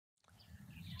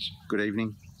Good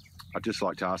evening. I'd just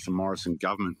like to ask the Morrison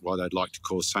government why they'd like to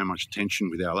cause so much tension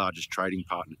with our largest trading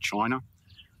partner, China,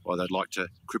 why they'd like to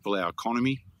cripple our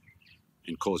economy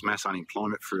and cause mass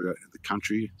unemployment for the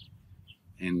country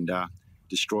and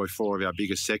destroy four of our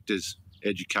biggest sectors,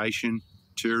 education,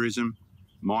 tourism,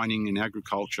 mining and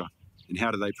agriculture. And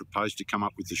how do they propose to come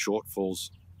up with the shortfalls?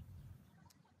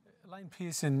 Elaine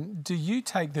Pearson, do you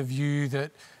take the view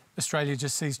that Australia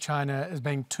just sees China as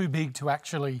being too big to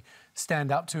actually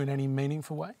stand up to in any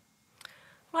meaningful way?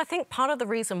 Well, I think part of the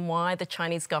reason why the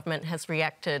Chinese government has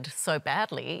reacted so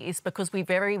badly is because we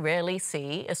very rarely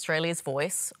see Australia's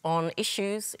voice on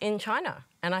issues in China.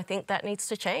 And I think that needs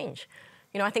to change.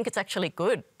 You know, I think it's actually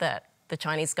good that the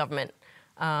Chinese government,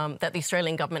 that the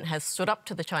Australian government has stood up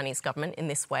to the Chinese government in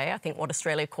this way. I think what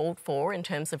Australia called for in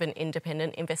terms of an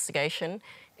independent investigation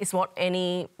is what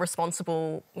any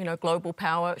responsible, global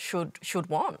power should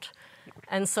want.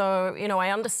 And so, I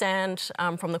understand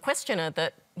from the questioner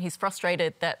that he's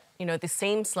frustrated that, this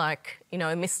seems like,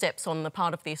 missteps on the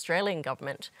part of the Australian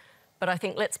government. But I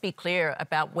think let's be clear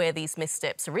about where these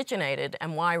missteps originated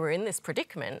and why we're in this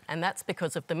predicament, and that's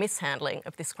because of the mishandling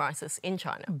of this crisis in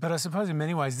China. But I suppose in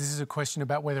many ways this is a question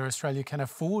about whether Australia can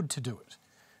afford to do it.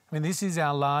 I mean, this is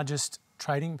our largest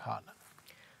trading partner.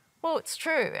 Well, it's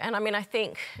true. And I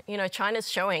think, China's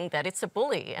showing that it's a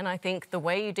bully. And I think the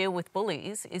way you deal with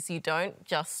bullies is you don't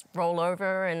just roll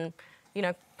over and,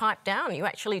 pipe down. You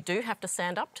actually do have to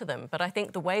stand up to them. But I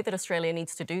think the way that Australia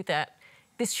needs to do that,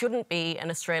 this shouldn't be an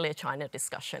Australia-China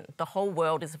discussion. The whole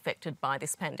world is affected by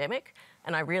this pandemic.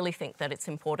 And I really think that it's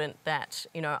important that,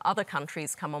 other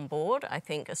countries come on board. I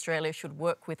think Australia should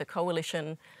work with a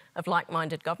coalition of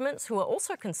like-minded governments who are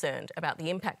also concerned about the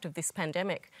impact of this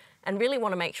pandemic and really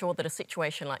want to make sure that a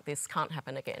situation like this can't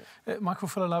happen again. Michael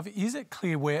Fullilove, is it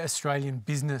clear where Australian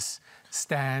business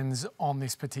stands on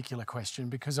this particular question?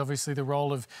 Because obviously the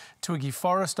role of Twiggy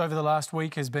Forrest over the last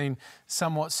week has been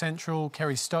somewhat central.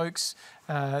 Kerry Stokes,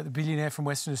 the billionaire from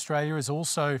Western Australia, has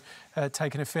also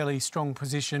taken a fairly strong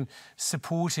position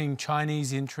supporting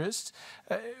Chinese interests.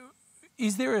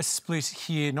 Is there a split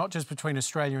here, not just between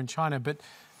Australia and China, but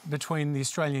between the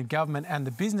Australian government and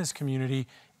the business community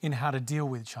in how to deal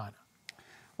with China?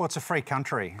 Well, it's a free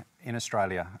country in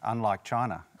Australia, unlike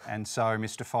China. And so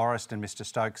Mr Forrest and Mr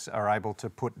Stokes are able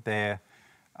to put their,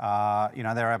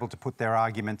 they're able to put their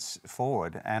arguments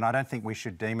forward. And I don't think we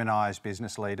should demonise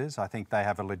business leaders. I think they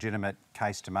have a legitimate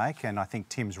case to make. And I think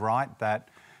Tim's right that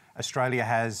Australia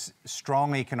has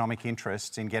strong economic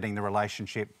interests in getting the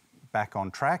relationship back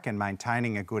on track and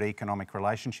maintaining a good economic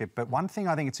relationship. But one thing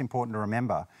I think it's important to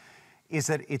remember is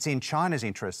that it's in China's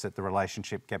interest that the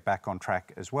relationship get back on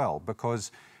track as well,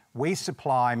 because we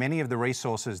supply many of the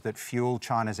resources that fuel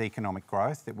China's economic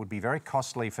growth. It would be very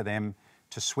costly for them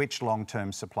to switch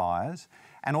long-term suppliers.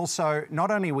 And also,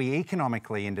 not only are we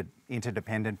economically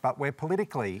interdependent, but we're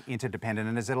politically interdependent.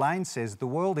 And as Elaine says, the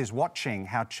world is watching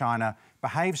how China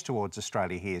behaves towards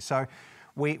Australia here. So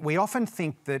we often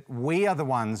think that we are the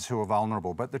ones who are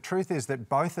vulnerable, but the truth is that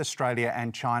both Australia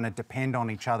and China depend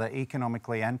on each other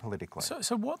economically and politically.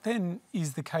 So what then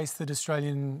is the case that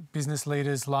Australian business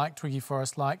leaders like Twiggy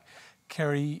Forrest, like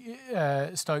Kerry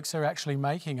Stokes are actually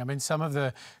making? I mean, some of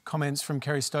the comments from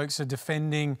Kerry Stokes are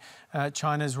defending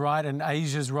China's right and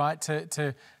Asia's right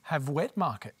to have wet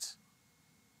markets.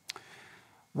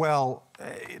 Well,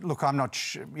 look, I'm not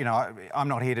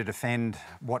here to defend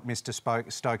what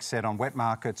Mr Stokes said on wet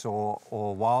markets or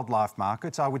wildlife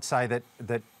markets. I would say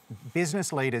that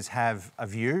business leaders have a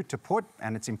view to put,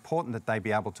 and it's important that they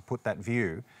be able to put that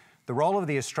view. The role of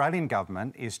the Australian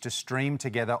government is to stream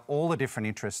together all the different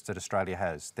interests that Australia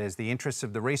has. There's the interests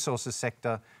of the resources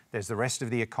sector, there's the rest of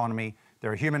the economy,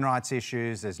 there are human rights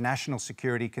issues, there's national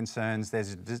security concerns,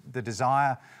 there's the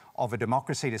desire of a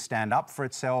democracy to stand up for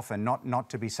itself and not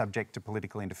to be subject to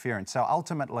political interference. So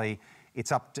ultimately,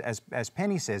 it's up to, as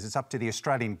Penny says, it's up to the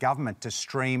Australian government to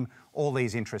stream all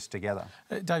these interests together.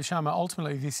 Dave Sharma,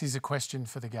 ultimately this is a question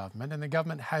for the government, and the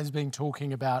government has been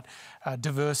talking about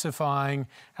diversifying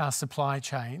our supply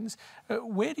chains.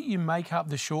 Where do you make up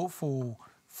the shortfall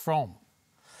from?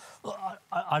 Well,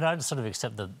 I don't sort of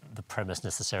accept the premise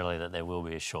necessarily that there will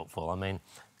be a shortfall. I mean,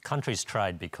 countries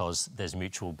trade because there's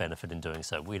mutual benefit in doing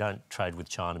so. We don't trade with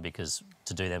China because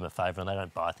to do them a favour, and they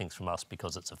don't buy things from us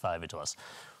because it's a favour to us.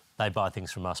 They buy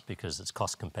things from us because it's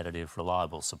cost competitive,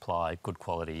 reliable supply, good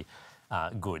quality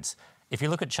goods. If you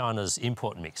look at China's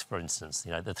import mix, for instance,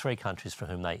 the three countries for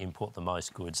whom they import the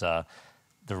most goods are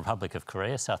the Republic of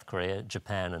Korea, South Korea,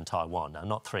 Japan and Taiwan. Now,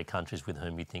 not three countries with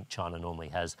whom you think China normally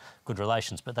has good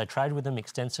relations, but they trade with them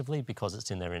extensively because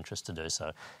it's in their interest to do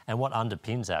so. And what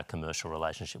underpins our commercial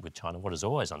relationship with China, what has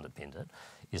always underpinned it,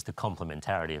 is the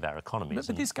complementarity of our economies.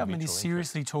 But this government is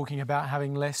seriously talking about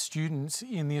having less students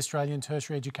in the Australian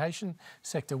tertiary education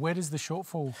sector. Where does the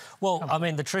shortfall Well, I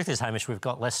mean, the truth is, Hamish, we've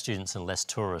got less students and less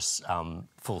tourists,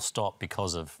 full stop,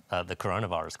 because of the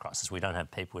coronavirus crisis. We don't have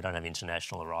people, we don't have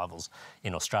international arrivals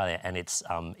in Australia, and it's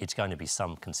going to be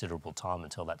some considerable time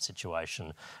until that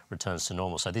situation returns to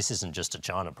normal. So this isn't just a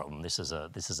China problem. This is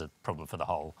a problem for the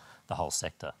whole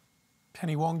sector.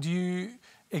 Penny Wong, do you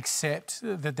accept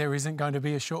that there isn't going to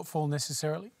be a shortfall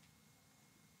necessarily?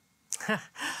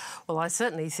 Well, I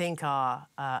certainly think our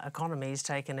economy has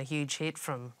taken a huge hit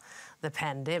from the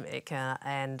pandemic,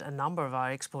 and a number of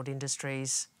our export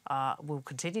industries will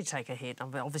continue to take a hit.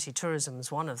 Obviously, tourism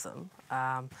is one of them.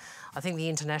 I think the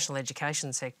international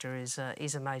education sector is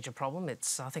a major problem.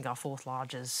 It's, I think, our fourth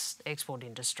largest export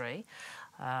industry.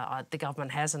 The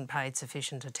government hasn't paid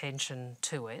sufficient attention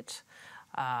to it.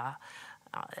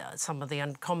 Some of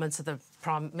the comments of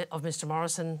Mr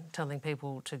Morrison telling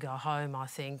people to go home, I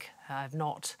think, have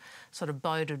not sort of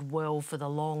boded well for the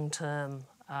long-term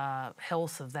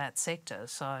health of that sector.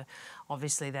 So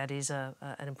obviously that is an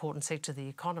important sector of the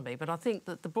economy. But I think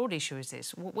that the broad issue is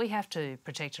this: we have to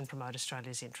protect and promote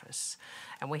Australia's interests,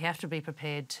 and we have to be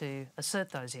prepared to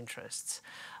assert those interests,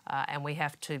 and we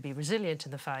have to be resilient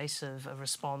in the face of a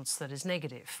response that is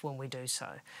negative when we do so.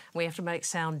 We have to make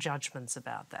sound judgments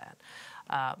about that.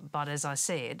 But as I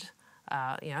said,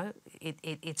 you know,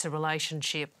 it's a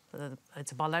relationship,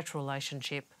 it's a bilateral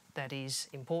relationship that is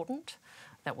important,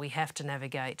 that we have to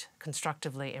navigate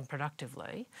constructively and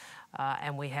productively,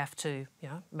 and we have to, you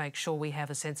know, make sure we have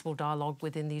a sensible dialogue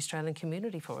within the Australian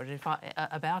community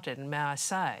about it. And may I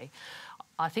say,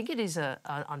 I think it is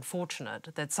unfortunate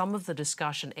that some of the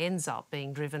discussion ends up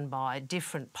being driven by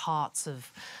different parts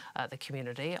of the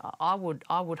community. I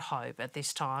would hope at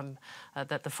this time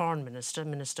that the Foreign Minister,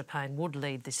 Minister Payne, would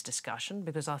lead this discussion,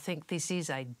 because I think this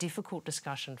is a difficult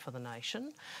discussion for the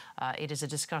nation. It is a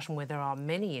discussion where there are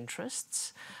many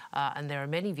interests and there are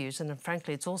many views, and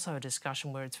frankly it's also a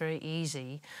discussion where it's very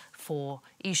easy for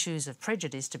issues of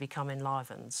prejudice to become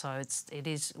enlivened. So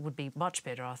it would be much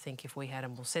better, I think, if we had a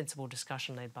more sensible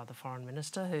discussion led by the Foreign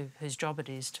Minister, whose job it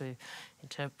is to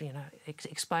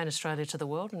explain Australia to the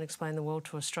world and explain the world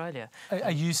to Australia.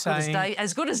 Are you saying...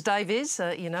 As good as Dave is,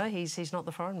 you know, he's not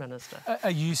the Foreign Minister. Are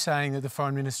you saying that the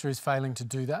Foreign Minister is failing to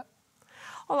do that?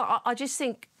 Well, I just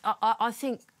think... I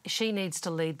think she needs to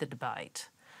lead the debate.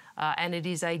 And it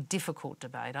is a difficult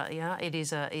debate. It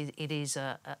is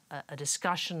a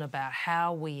discussion about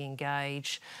how we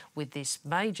engage with this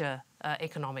major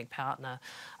economic partner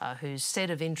whose set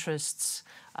of interests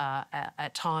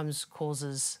at times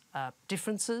causes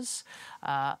differences.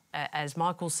 As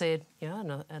Michael said, you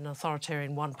know, an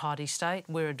authoritarian one-party state,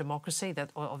 we're a democracy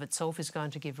that of itself is going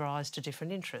to give rise to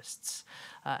different interests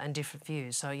and different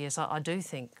views. So yes, I do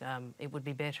think it would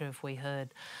be better if we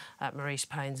heard Marise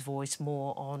Payne's voice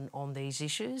more on these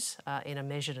issues in a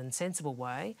measured and sensible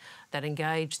way that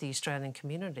engage the Australian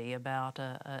community about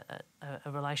a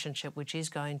relationship which is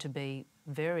going to be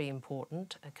very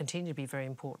important, continue to be very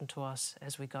important to us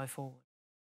as we go forward.